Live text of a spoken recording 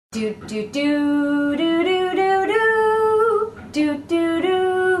Do do do do do do do do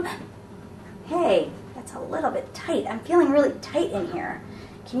do. Hey, that's a little bit tight. I'm feeling really tight in here.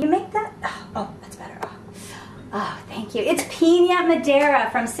 Can you make that? Oh, that's better. Oh, thank you. It's Pina Madeira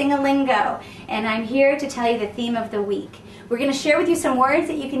from Singalingo, and I'm here to tell you the theme of the week. We're going to share with you some words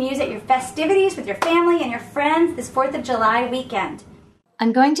that you can use at your festivities with your family and your friends this 4th of July weekend.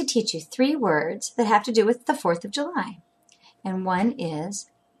 I'm going to teach you 3 words that have to do with the 4th of July. And one is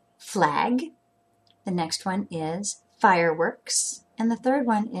flag, the next one is fireworks, and the third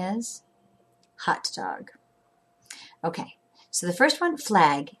one is hot dog. Okay, so the first one,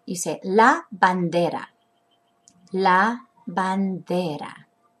 flag, you say la bandera. La bandera.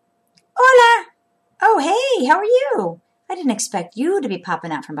 Hola! Oh, hey, how are you? I didn't expect you to be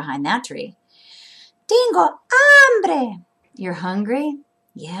popping out from behind that tree. Tengo hambre. You're hungry?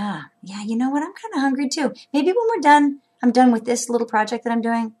 Yeah, you know what? I'm kind of hungry too. Maybe when I'm done with this little project that I'm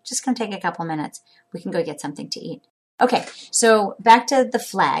doing, just going to take a couple minutes. We can go get something to eat. Okay, so back to the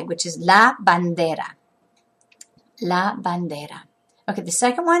flag, which is la bandera. La bandera. Okay, the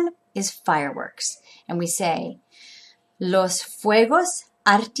second one is fireworks. And we say los fuegos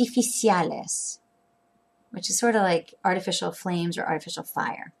artificiales, which is sort of like artificial flames or artificial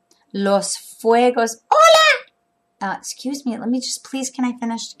fire. Los fuegos. Hola! Excuse me, can I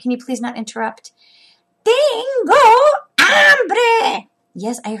finish? Can you please not interrupt? Tengo hambre.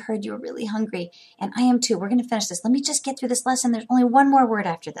 Yes, I heard you were really hungry, and I am too. We're going to finish this. Let me just get through this lesson. There's only one more word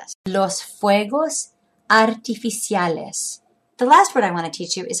after this. Los fuegos artificiales. The last word I want to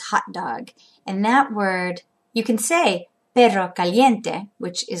teach you is hot dog, and that word, you can say perro caliente,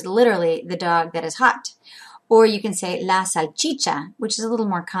 which is literally the dog that is hot, or you can say la salchicha, which is a little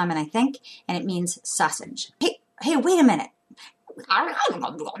more common, I think, and it means sausage. Hey, wait a minute. Hey,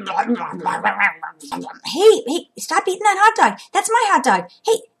 stop eating that hot dog. That's my hot dog.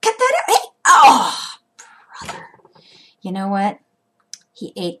 Hey, cut that out. Hey, oh, brother. You know what?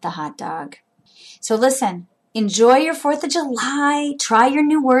 He ate the hot dog. So listen, enjoy your 4th of July. Try your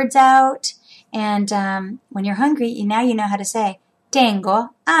new words out. And when you're hungry, now you know how to say, tengo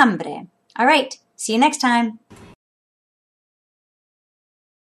hambre. All right, see you next time.